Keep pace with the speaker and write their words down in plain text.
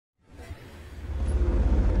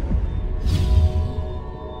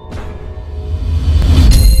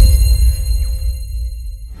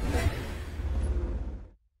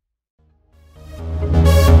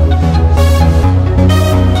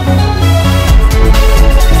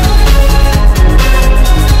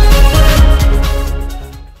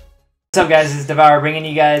What's up, guys? It's Devour bringing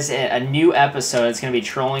you guys a new episode. It's going to be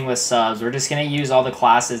trolling with subs. We're just going to use all the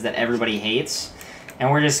classes that everybody hates,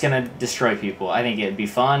 and we're just going to destroy people. I think it'd be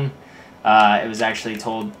fun. It was actually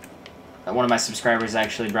told, one of my subscribers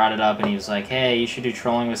actually brought it up, and he was like, hey, you should do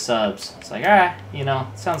trolling with subs. It's like, alright, you know,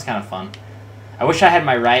 sounds kind of fun. I wish I had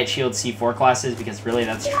my Riot Shield C4 classes, because really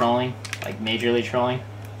that's trolling, like majorly trolling.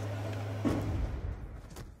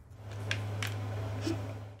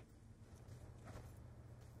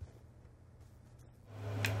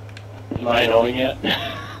 Am I knowing yet?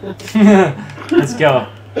 Let's go.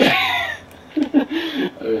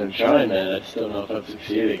 I mean, I'm trying, man. I just don't know if I'm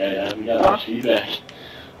succeeding. I haven't got much feedback.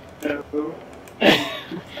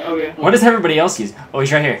 Okay. What does everybody else use? Oh,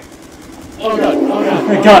 he's right here. Oh god, oh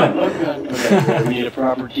god. I got him. Oh god. Okay, we need a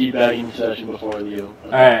proper teabagging session before you.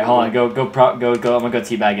 Alright, hold on. Go. I'm gonna go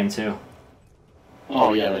teabag him too.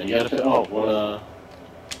 Oh yeah, man. You gotta fit. Oh, what,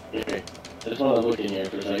 okay. I just want to look in here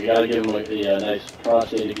for a second. You gotta give him a nice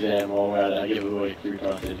prostate exam while we're at it. I give away free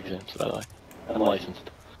prostate exams, by the way. I'm licensed.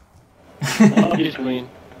 Oh, he's clean.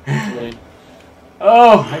 He's clean.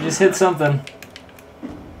 Oh, I just hit something.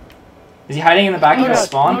 Is he hiding in the back of the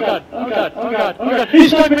spawn? Oh god, oh god, oh god, oh god. He's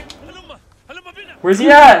stuck. Where's he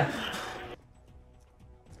at?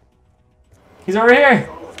 He's over here.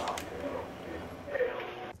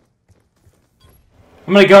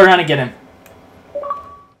 I'm gonna go around and get him.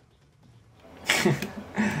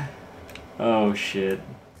 Oh shit.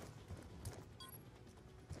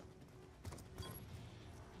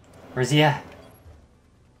 Where's he at?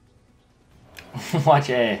 Watch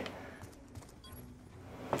A.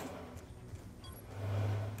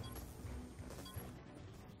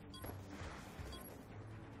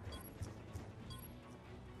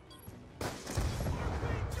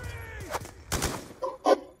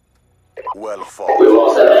 Well fought.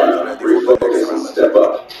 Ready for the next round. Step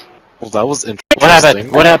up. Well, that was interesting. What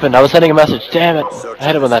happened? What happened? I was sending a message. Damn it! I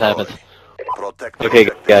hate it when that happens. Okay,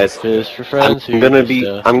 guys. Fist for friends I'm gonna be.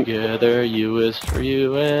 together. U is for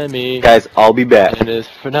you and me. Guys, I'll be back. N is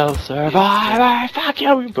for no survivor. Fuck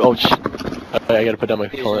you! Oh shit! I gotta put down my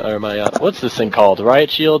what's this thing called? Riot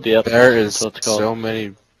Shield? Yep. There is so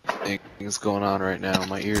many things going on right now.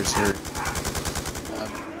 My ears hurt.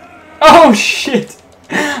 Oh shit!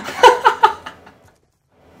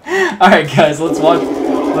 Alright guys, let's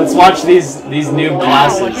watch these new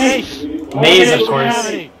classes. Maze, of course.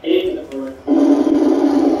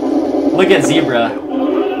 Look at Zebra.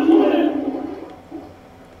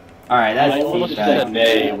 Alright, that's I almost feedback. said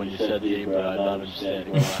nay when you said Zebra. I thought you said.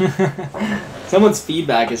 Someone's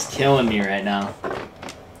feedback is killing me right now.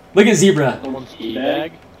 Look at Zebra. Someone's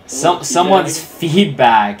feedback? Someone's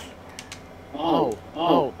feedback. Oh,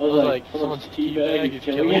 I was like, someone's teabag is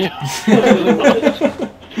killing me.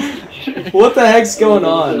 What the heck's going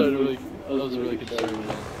on? I was really concerned with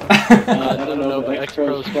that. I don't know, but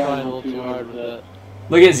X-Pro's trying a little too hard with that.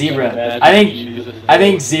 Look at Zebra. I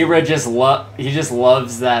think Zebra just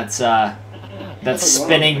loves that that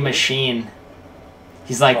spinning machine.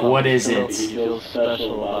 He's like, what is it? He feels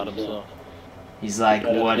special about himself. He's like,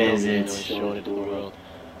 what is it? Showing it to the world.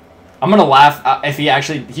 I'm gonna laugh if he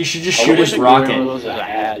should just shoot his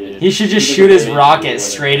rocket. He should just shoot his rocket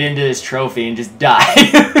straight into his trophy and just die.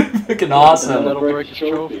 Fucking awesome. That'll break his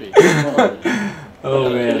trophy. Oh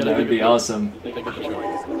man, that would be awesome.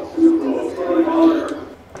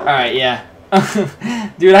 Alright, yeah.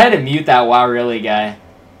 Dude, I had to mute that Wow Really guy.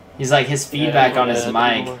 He's like, his feedback on his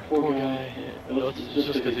mic. Poor guy. It's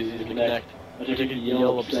just because he's in Connect. I think he could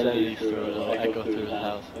yell obscenities through it, it'll echo through his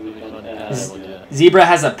house. It'll be fun to have. Zebra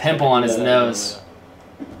has a pimple on his nose.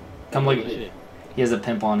 Come look. He has a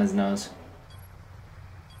pimple on his nose.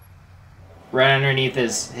 Right underneath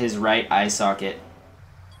his right eye socket.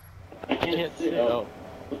 I can't see it. Oh.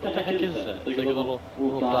 What the heck is that? It's like a little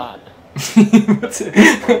dot. What's it?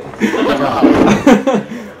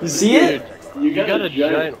 You see it? You got a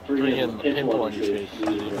giant freaking pimple on your face.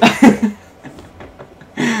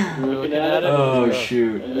 Oh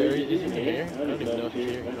shoot. Is he here? I don't even know if he's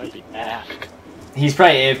here. He might be Ash. He's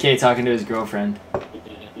probably AFK talking to his girlfriend.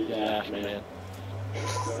 He's Ash, man.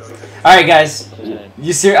 Alright guys.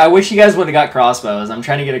 I wish you guys would have got crossbows. I'm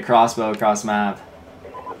trying to get a crossbow across map.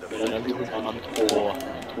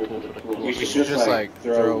 You should just like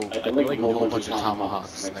throw a whole bunch of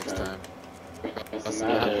tomahawks next time.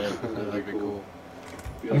 That'd be cool.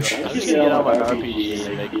 I'm just getting out my RPG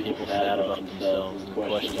and making people sad about themselves and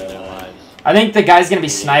questioning their lives. I think the guy's gonna be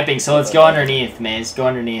sniping, so let's go underneath, Maze. Go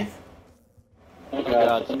underneath. Oh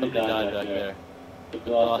god, somebody died back there. We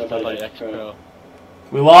lost somebody X-Pro.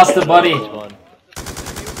 We lost the buddy.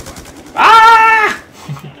 Ah!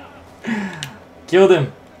 Killed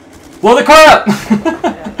him. Blow the car up!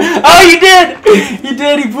 Oh, you did! You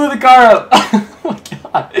did! He blew the car up! Oh my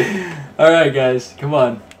god. Alright, guys. Come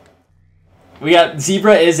on. We got...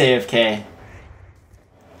 Zebra is AFK.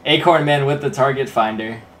 Acorn Man with the target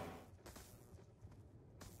finder.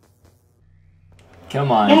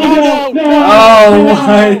 Come on. No! Oh,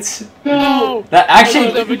 what? No! That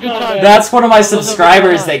actually... That's one of my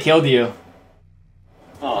subscribers that killed you.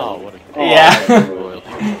 Oh, what a... Yeah.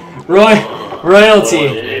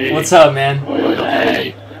 Royalty. What's up, man?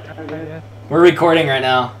 We're recording right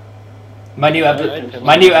now. My new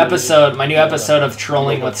episode of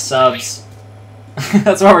trolling with subs.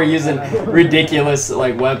 That's why we're using ridiculous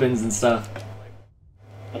like weapons and stuff.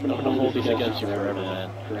 I'm gonna hold this against you forever,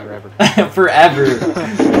 man. Forever.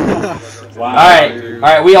 Wow.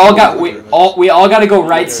 Alright, we all gotta go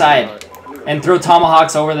right side and throw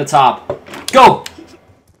tomahawks over the top. Go!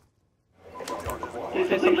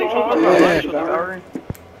 It's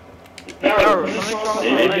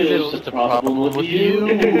just a problem with you.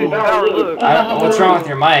 What's wrong with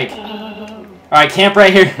your mic? Alright, camp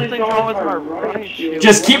right here.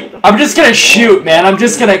 Just keep. I'm just gonna shoot, man. I'm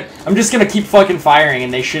just gonna keep fucking firing,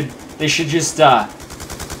 and they should just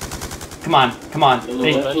Come on.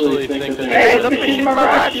 They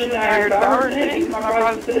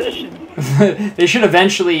They should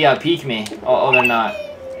eventually peek me. Oh, they're not.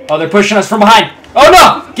 Oh, they're pushing us from behind. Oh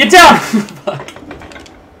no! Get down! Fuck.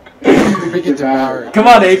 Freaking devour. Come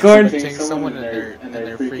on, Acorn. Take someone in there, and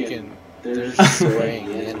then they're just spraying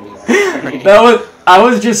the enemies. I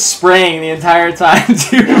was just spraying the entire time,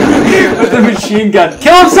 dude, with the machine gun.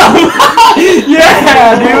 Kill himself!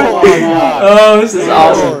 Yeah, dude! Oh, this is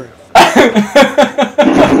awesome.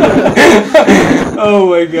 Oh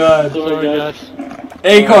my god.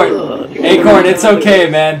 Acorn, it's okay,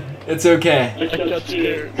 man. It's okay. I got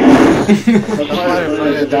scared.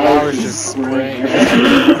 The devour's just spraying.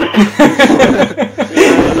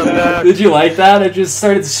 Did you like that? I just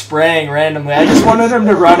started spraying randomly. I just wanted him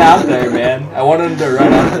to run out there, man. I wanted him to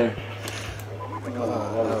run out there.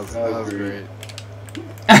 That was great.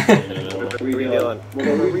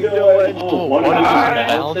 Oh,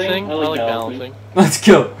 balancing? I like balancing. Let's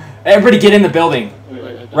go. Everybody get in the building.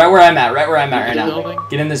 Right where I'm at right now.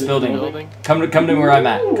 Get in this building. Come to where I'm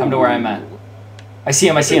at. Come to where I'm at. I see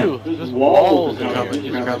him. There's walls coming.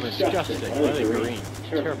 Disgusting. Why are they green?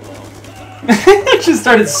 Terrible. Just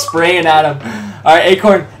started spraying at him. Alright,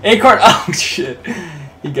 Acorn. Oh, shit.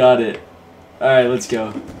 He got it. Alright, let's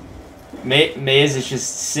go. Maze is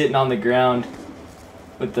just sitting on the ground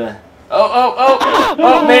with the...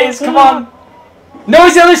 Oh, Maze, come on. No,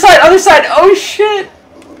 he's the other side. Oh, shit.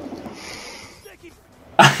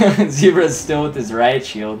 Zebra's still with his riot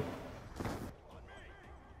shield.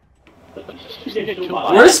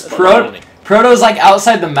 Where's Proto? Proto's like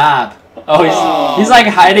outside the map. Oh, he's like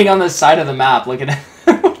hiding on the side of the map. Look at him.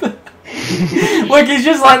 Look, he's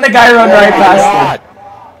just letting the guy run right past him.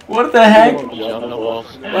 What the heck?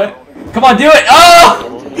 What? Come on, do it!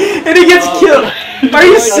 Oh! And he gets killed! Are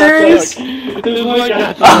you serious?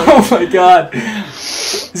 Oh my god.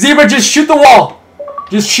 Zebra, just shoot the wall!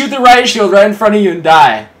 Just shoot the riot shield right in front of you and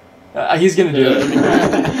die. He's gonna do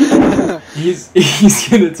it. He's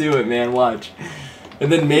gonna do it, man. Watch.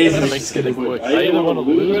 And then Maze is just gonna... I either want to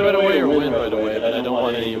lose right away or win right away, and I don't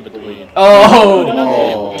want any in between.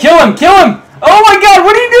 Oh! Kill him! Oh my god,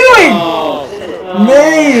 what are you doing?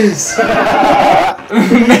 Maze!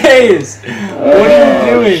 Maze! What are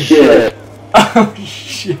you doing? Shit. Oh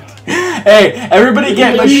shit. Hey, everybody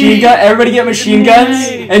get machine guns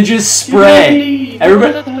and just spray.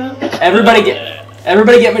 Everybody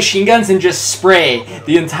get machine guns and just spray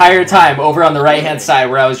the entire time over on the right hand side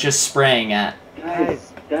where I was just spraying at.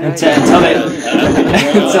 Until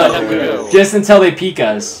they peek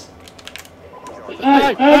us.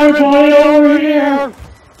 Hey, everybody over here!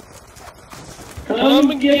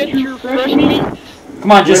 Come and get your fresh meat.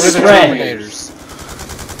 Come on, just spray.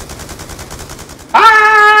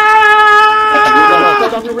 Ah!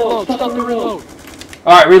 Stop the reload.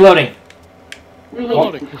 Alright, reloading.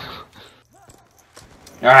 Reloading.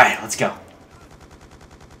 Alright, let's go.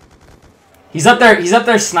 He's up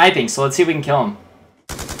there sniping, so let's see if we can kill him.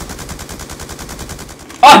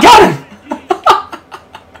 Oh, I got him!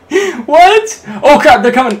 What? Oh crap,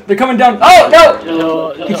 they're coming down. Oh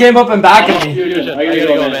no! He came up and back at me. I gotta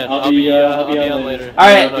go, man. I'll be on later.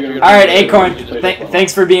 Alright, Acorn.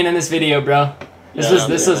 Thanks for being in this video, bro.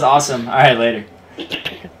 This was awesome. Alright, later.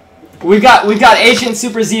 We've got Agent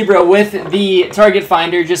Super Zebra with the target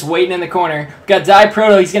finder just waiting in the corner. We've got Die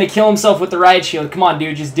Proto, he's gonna kill himself with the riot shield. Come on,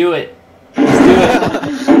 dude, just do it. Just do it.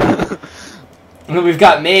 And then we've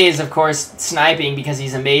got Maze, of course, sniping because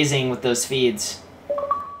he's amazing with those feeds.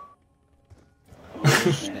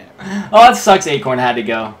 Oh, it sucks Acorn had to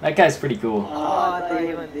go. That guy's pretty cool. Oh, I thought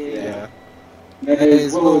he went there.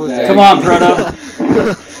 Yeah. Come on, Proto.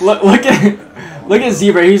 Look at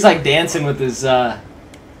Zebra. He's like dancing with his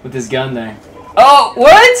gun there. Oh,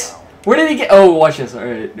 what? Where did he get? Oh, watch this. All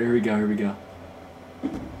right, here we go. Here we go.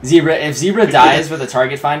 Zebra. If Zebra dies with a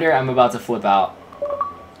target finder, I'm about to flip out.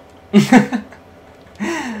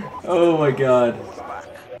 Oh my god.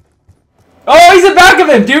 Oh, he's in back of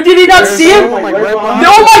him, dude. Did he not see him? Oh my god,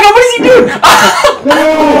 what is he doing?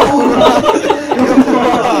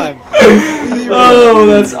 Oh,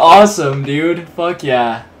 that's awesome, dude. Fuck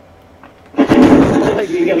yeah.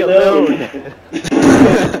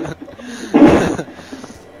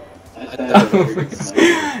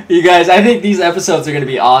 You guys, I think these episodes are going to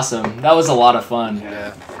be awesome. That was a lot of fun.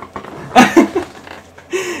 Yeah.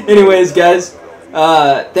 Anyways, guys,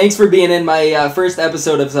 thanks for being in my first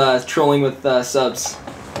episode of Trolling with Subs.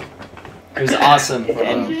 It was awesome.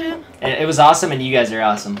 And it was awesome, and you guys are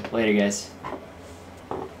awesome. Later, guys.